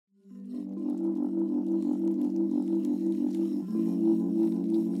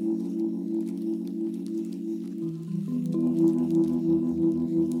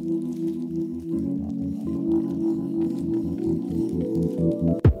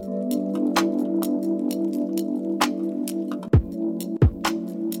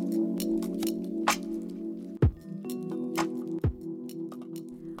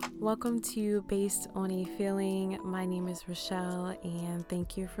welcome to Based on a Feeling. My name is Rochelle, and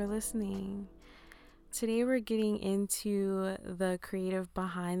thank you for listening. Today, we're getting into the creative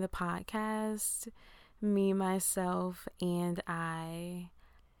behind the podcast, me, myself, and I.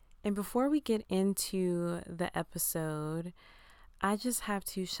 And before we get into the episode, I just have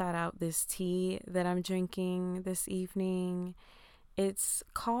to shout out this tea that I'm drinking this evening. It's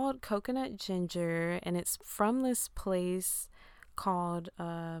called Coconut Ginger, and it's from this place called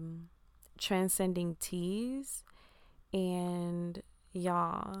Transcending Teas. And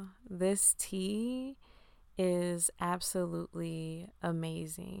y'all, this tea is absolutely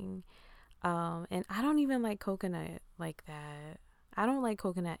amazing. And I don't even like coconut like that. I don't like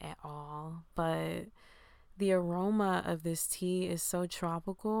coconut at all, but the aroma of this tea is so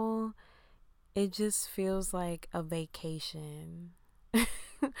tropical. It just feels like a vacation.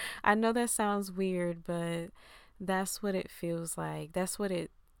 I know that sounds weird, but that's what it feels like. That's what it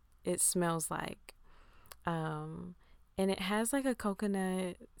smells like. And it has like a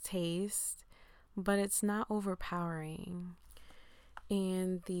coconut taste, but it's not overpowering.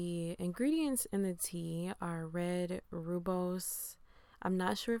 And the ingredients in the tea are red rooibos. I'm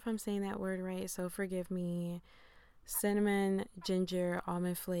not sure if I'm saying that word right, so forgive me. Cinnamon, ginger,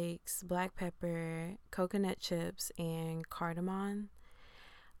 almond flakes, black pepper, coconut chips, and cardamom.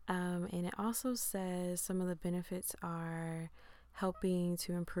 And it also says some of the benefits are helping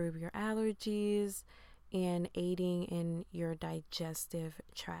to improve your allergies and aiding in your digestive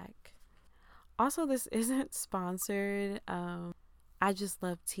tract. Also, this isn't sponsored. I just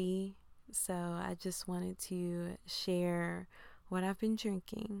love tea, so I just wanted to share what I've been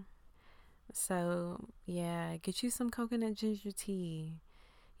drinking. So, yeah, get you some coconut ginger tea,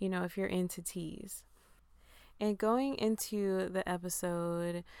 if you're into teas. And going into the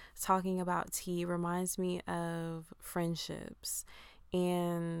episode, talking about tea reminds me of friendships.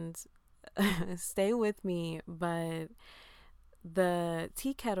 And stay with me, but the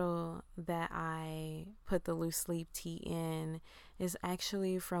tea kettle that I put the loose leaf tea in is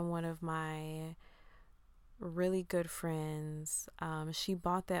actually from one of my really good friends. She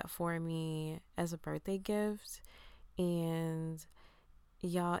bought that for me as a birthday gift, and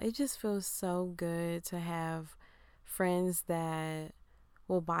y'all, it just feels so good to have friends that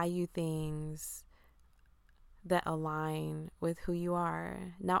will buy you things that align with who you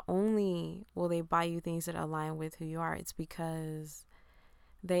are. Not only will they buy you things that align with who you are, it's because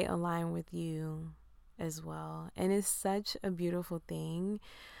they align with you as well. And it's such a beautiful thing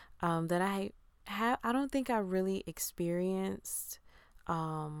that I don't think I really experienced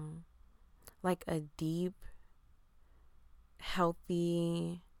like a deep,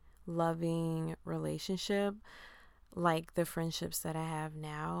 healthy, loving relationship like the friendships that I have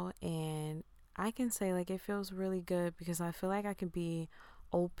now. And I can say like it feels really good because I feel like I can be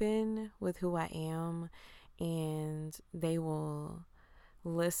open with who I am, and they will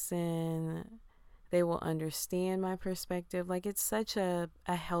listen, they will understand my perspective. Like it's such a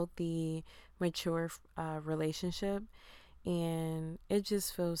healthy, mature relationship, and it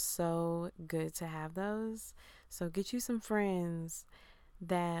just feels so good to have those. So get you some friends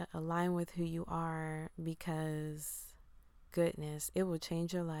that align with who you are, because goodness, it will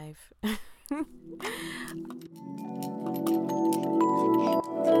change your life.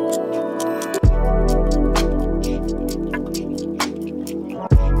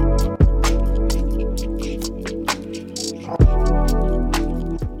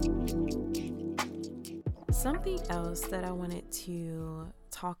 Something else that I wanted to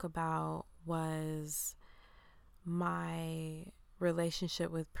talk about was my relationship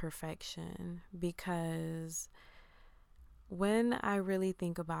with perfection, because when I really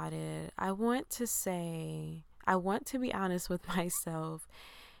think about it, I want to be honest with myself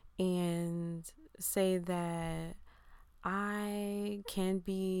and say that I can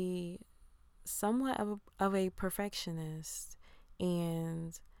be somewhat of a perfectionist.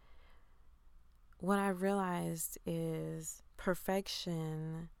 And what I realized is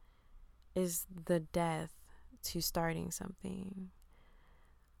perfection is the death to starting something.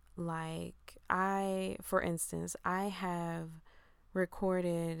 Like for instance, I have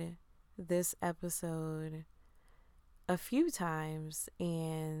recorded this episode a few times,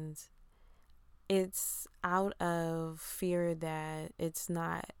 and it's out of fear that it's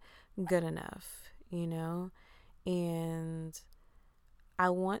not good enough, and I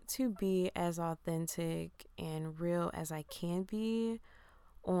want to be as authentic and real as I can be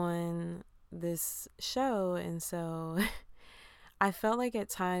on this show. And so I felt like at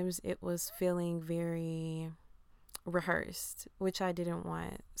times it was feeling very rehearsed, which I didn't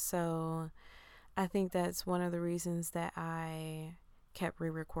want. So I think that's one of the reasons that I kept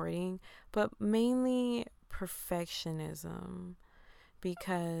re-recording, but mainly perfectionism,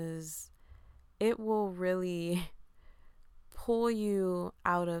 because it will really pull you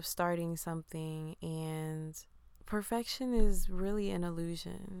out of starting something. And perfection is really an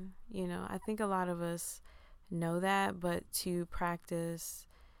illusion. I think a lot of us know that, but to practice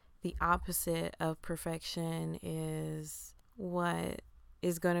the opposite of perfection is what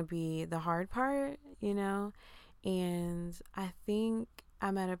is going to be the hard part. And I think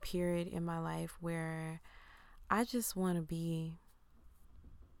I'm at a period in my life where I just want to be.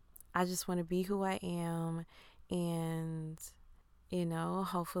 I just want to be who I am, and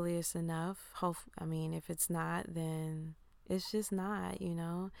hopefully it's enough. If it's not, then it's just not.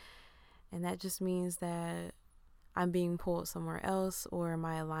 And that just means that I'm being pulled somewhere else, or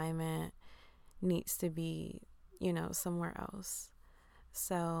my alignment needs to be, somewhere else.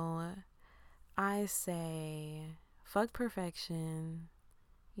 So I say, fuck perfection,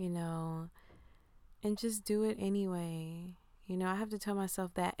 and just do it anyway. I have to tell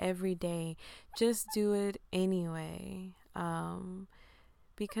myself that every day. Just do it anyway.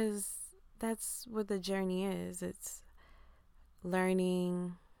 Because that's what the journey is. It's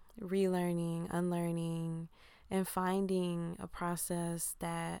learning, relearning, unlearning, and finding a process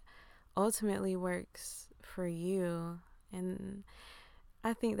that ultimately works for you. And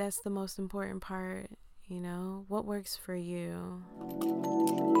I think that's the most important part. What works for you.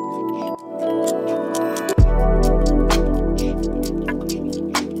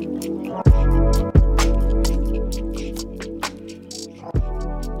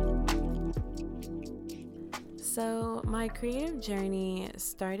 So my creative journey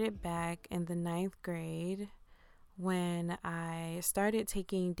started back in the 9th grade when I started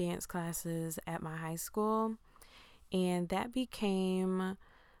taking dance classes at my high school, and that became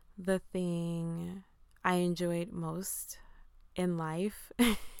the thing I enjoyed most in life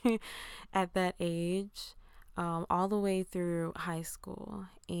at that age, all the way through high school.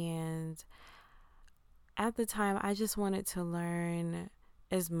 And at the time, I just wanted to learn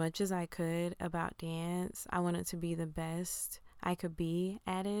as much as I could about dance. I wanted to be the best I could be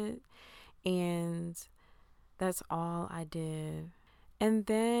at it, and that's all I did. And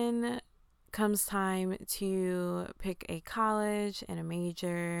then comes time to pick a college and a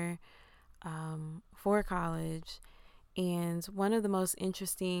major for college. And one of the most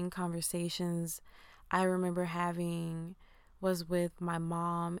interesting conversations I remember having was with my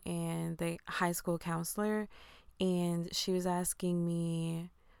mom and the high school counselor. And she was asking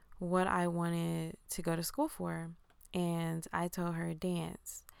me what I wanted to go to school for. And I told her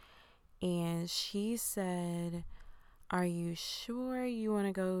dance. And she said, "Are you sure you want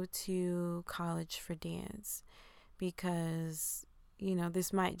to go to college for dance? Because,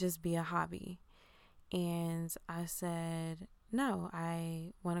 this might just be a hobby." And I said, "No,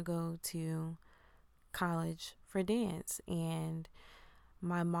 I want to go to college for dance." And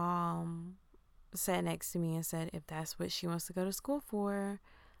my mom sat next to me and said, if that's what she wants to go to school for,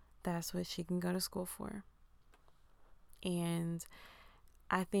 that's what she can go to school for. And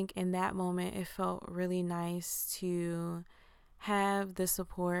I think in that moment, it felt really nice to have the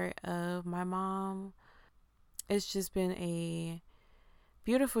support of my mom. It's just been a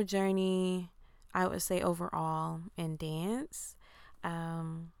beautiful journey, I would say, overall in dance.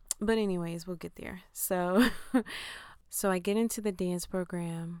 But anyways, we'll get there. So I get into the dance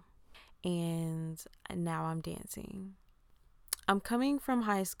program, and now I'm dancing. I'm coming from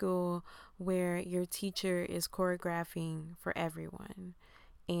high school where your teacher is choreographing for everyone,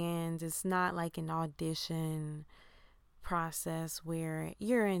 and it's not like an audition process where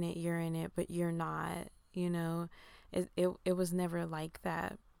you're in it, but you're not. It was never like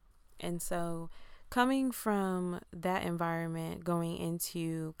that. And so coming from that environment, going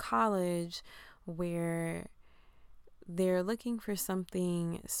into college where they're looking for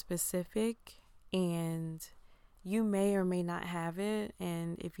something specific, and you may or may not have it,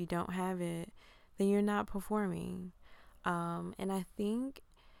 and if you don't have it, then you're not performing. And I think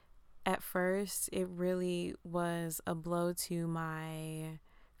at first it really was a blow to my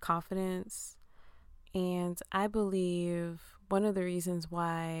confidence. And I believe one of the reasons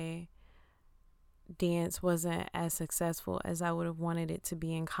why dance wasn't as successful as I would have wanted it to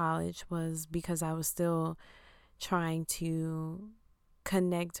be in college was because I was still trying to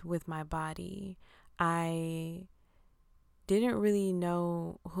connect with my body. I didn't really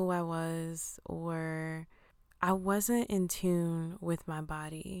know who I was, or I wasn't in tune with my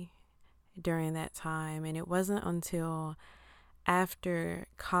body during that time. And it wasn't until after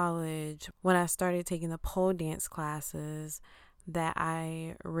college, when I started taking the pole dance classes, that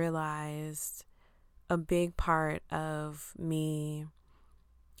I realized a big part of me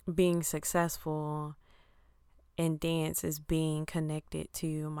being successful in dance is being connected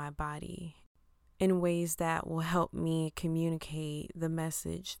to my body in ways that will help me communicate the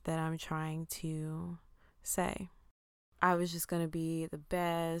message that I'm trying to say. I was just going to be the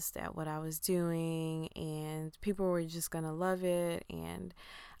best at what I was doing, and people were just going to love it, and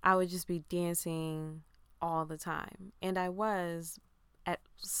I would just be dancing all the time. And I was at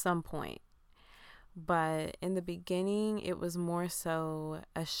some point, but in the beginning, it was more so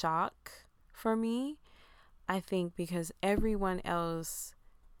a shock for me. I think because everyone else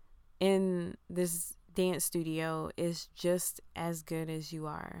in this dance studio is just as good as you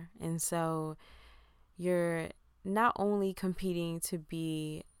are. And so you're not only competing to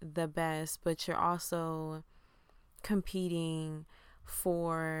be the best, but you're also competing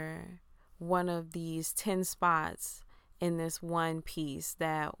for one of these 10 spots in this one piece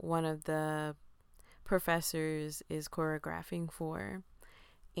that one of the professors is choreographing for.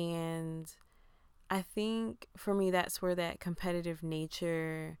 And I think for me, that's where that competitive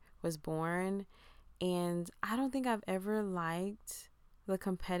nature was born. And I don't think I've ever liked the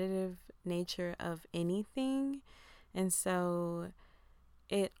competitive nature of anything. And so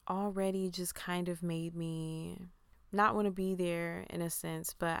it already just kind of made me not want to be there in a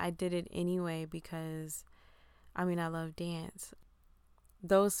sense, but I did it anyway because I love dance.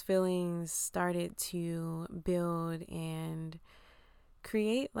 Those feelings started to build and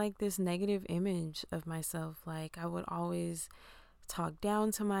create like this negative image of myself. Like I would always talk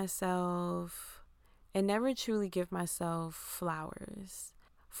down to myself and never truly give myself flowers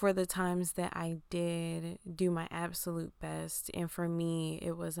for the times that I did do my absolute best. And for me,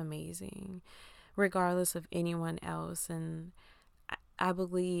 it was amazing, regardless of anyone else. And I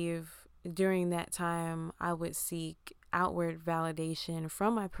believe during that time, I would seek outward validation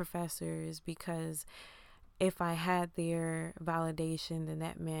from my professors because if I had their validation, then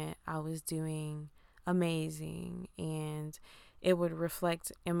that meant I was doing amazing, and it would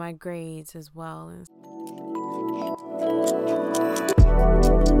reflect in my grades as well.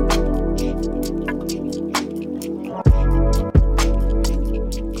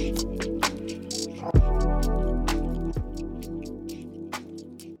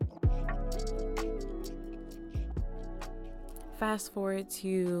 Fast forward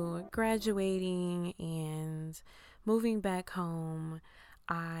to graduating and moving back home,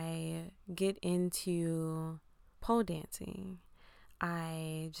 I get into pole dancing.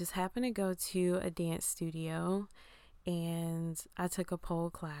 I just happened to go to a dance studio and I took a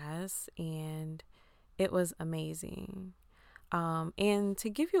pole class, and it was amazing. And to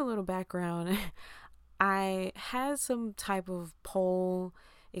give you a little background, I had some type of pole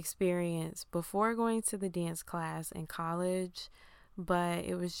experience before going to the dance class in college, but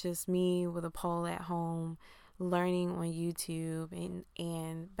it was just me with a pole at home learning on YouTube.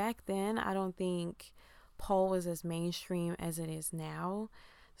 And back then, I don't think pole was as mainstream as it is now.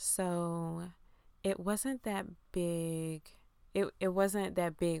 So it wasn't that big. It wasn't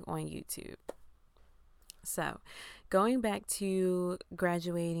that big on YouTube. So going back to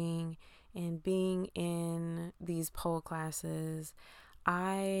graduating and being in these pole classes,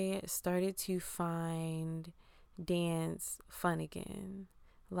 I started to find dance fun again.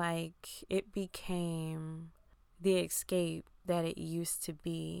 Like it became the escape that it used to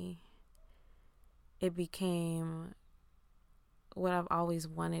be. It became what I've always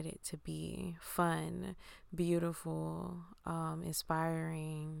wanted it to be: fun, beautiful,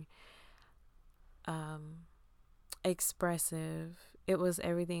 inspiring, expressive. It was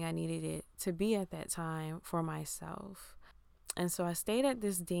everything I needed it to be at that time for myself. And so I stayed at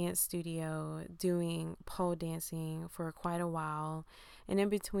this dance studio doing pole dancing for quite a while. And in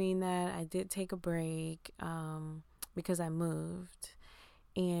between that, I did take a break because I moved.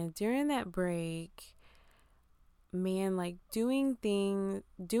 And during that break, man, like doing things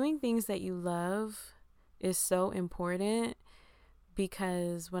that you love is so important,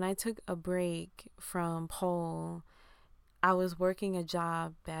 because when I took a break from pole, I was working a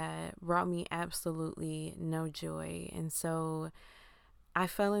job that brought me absolutely no joy. And so I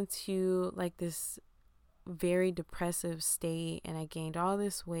fell into like this very depressive state, and I gained all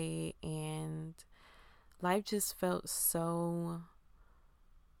this weight, and life just felt so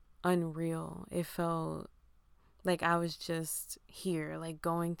unreal. It felt like I was just here, like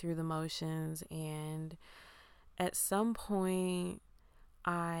going through the motions. And at some point,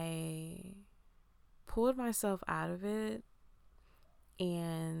 I pulled myself out of it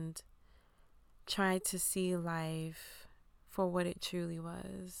and tried to see life for what it truly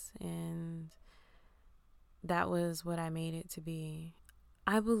was. And that was what I made it to be.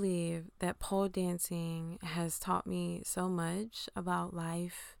 I believe that pole dancing has taught me so much about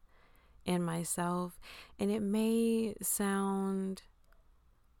life and myself, and it may sound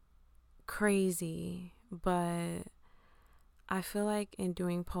crazy, but I feel like in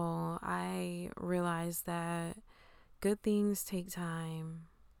doing pole, I realized that good things take time,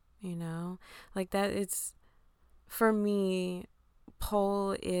 you know? Like that it's for me,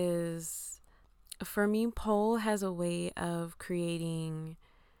 pole is pole has a way of creating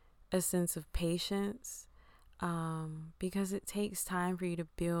a sense of patience, because it takes time for you to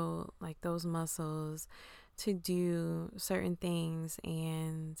build like those muscles to do certain things.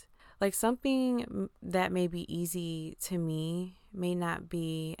 And like something that may be easy to me may not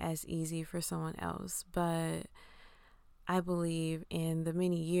be as easy for someone else, but I believe in the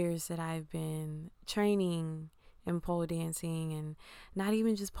many years that I've been training in pole dancing, and not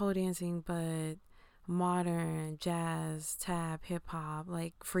even just pole dancing, but modern, jazz, tap, hip hop,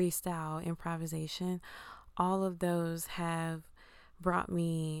 like freestyle, improvisation, all of those have brought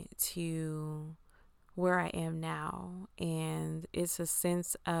me to where I am now. And it's a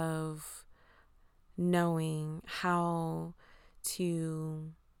sense of knowing how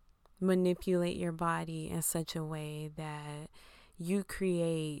to manipulate your body in such a way that you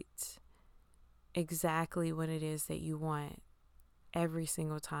create exactly what it is that you want every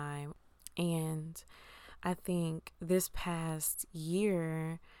single time. And I think this past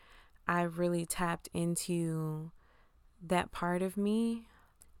year, I really tapped into that part of me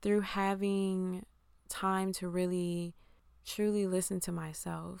through having time to really truly listen to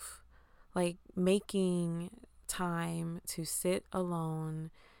myself, like making time to sit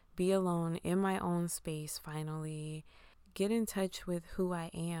alone, be alone in my own space, finally get in touch with who I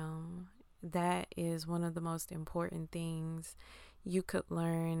am. That is one of the most important things you could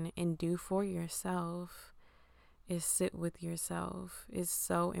learn and do for yourself, is sit with yourself. It's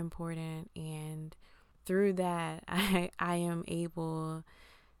so important. And through that, I am able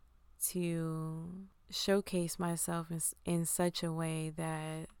to showcase myself in such a way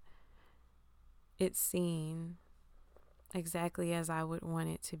that it's seen exactly as I would want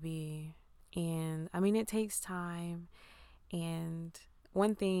it to be. And I mean, it takes time. And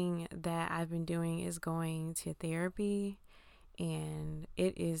one thing that I've been doing is going to therapy, and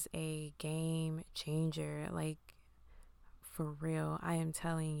it is a game changer. Like, for real, I am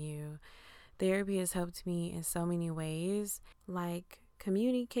telling you, therapy has helped me in so many ways, like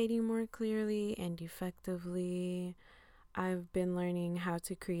communicating more clearly and effectively. I've been learning how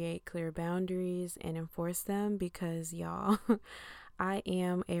to create clear boundaries and enforce them because, y'all, I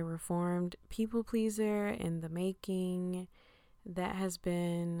am a reformed people pleaser in the making. That has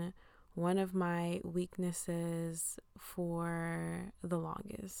been one of my weaknesses for the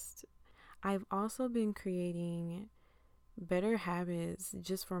longest. I've also been creating better habits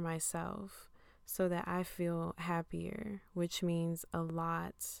just for myself so that I feel happier, which means a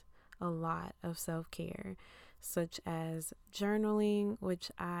lot of self care, such as journaling,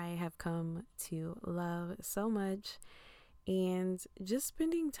 which I have come to love so much, and just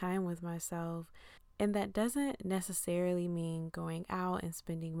spending time with myself. And that doesn't necessarily mean going out and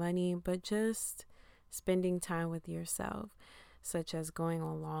spending money, but just spending time with yourself, such as going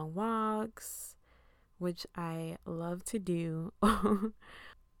on long walks, which I love to do.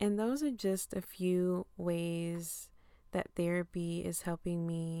 And those are just a few ways that therapy is helping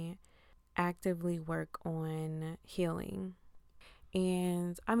me actively work on healing.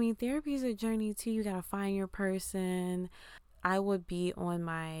 And I mean, therapy is a journey too. You got to find your person. I would be on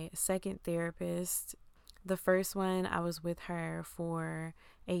my second therapist. The first one, I was with her for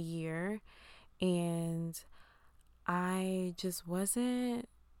a year, and I just wasn't,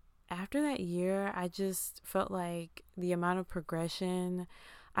 after that year, I just felt like the amount of progression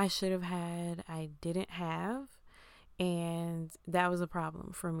I should have had, I didn't have. And that was a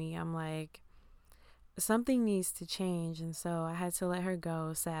problem for me. I'm like, something needs to change. And so I had to let her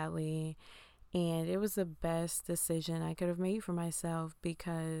go, sadly. And it was the best decision I could have made for myself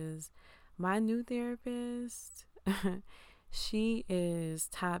because my new therapist, she is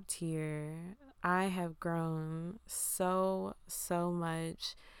top tier. I have grown so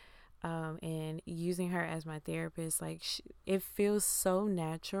much, and using her as my therapist, like it feels so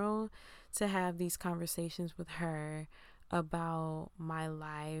natural to have these conversations with her about my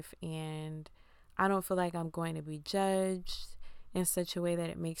life, and I don't feel like I'm going to be judged in such a way that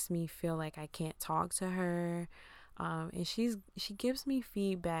it makes me feel like I can't talk to her. And she gives me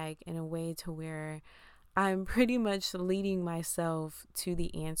feedback in a way to where I'm pretty much leading myself to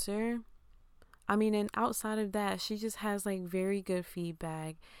the answer. I mean, and outside of that, she just has like very good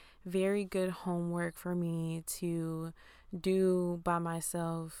feedback, very good homework for me to do by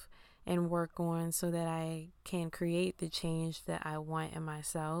myself and work on so that I can create the change that I want in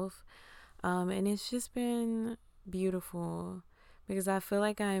myself. And it's just been beautiful because I feel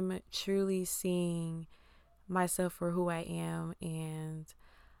like I'm truly seeing myself for who I am, and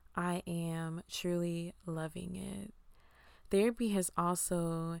I am truly loving it. Therapy has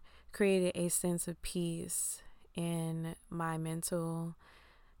also created a sense of peace in my mental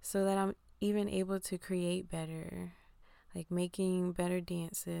so that I'm even able to create better, like making better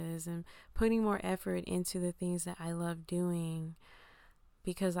dances and putting more effort into the things that I love doing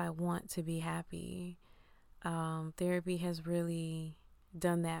because I want to be happy. Therapy has really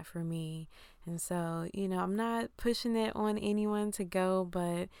done that for me. And so, I'm not pushing it on anyone to go,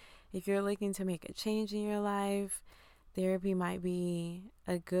 but if you're looking to make a change in your life, therapy might be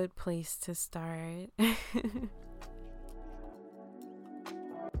a good place to start.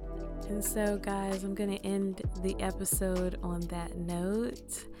 And so, guys, I'm going to end the episode on that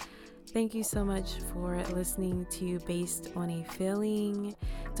note. Thank you so much for listening to Based on a Feeling.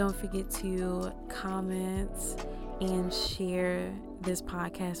 Don't forget to comment and share this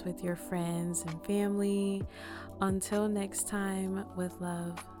podcast with your friends and family. Until next time, with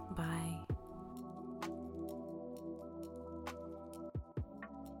love, bye.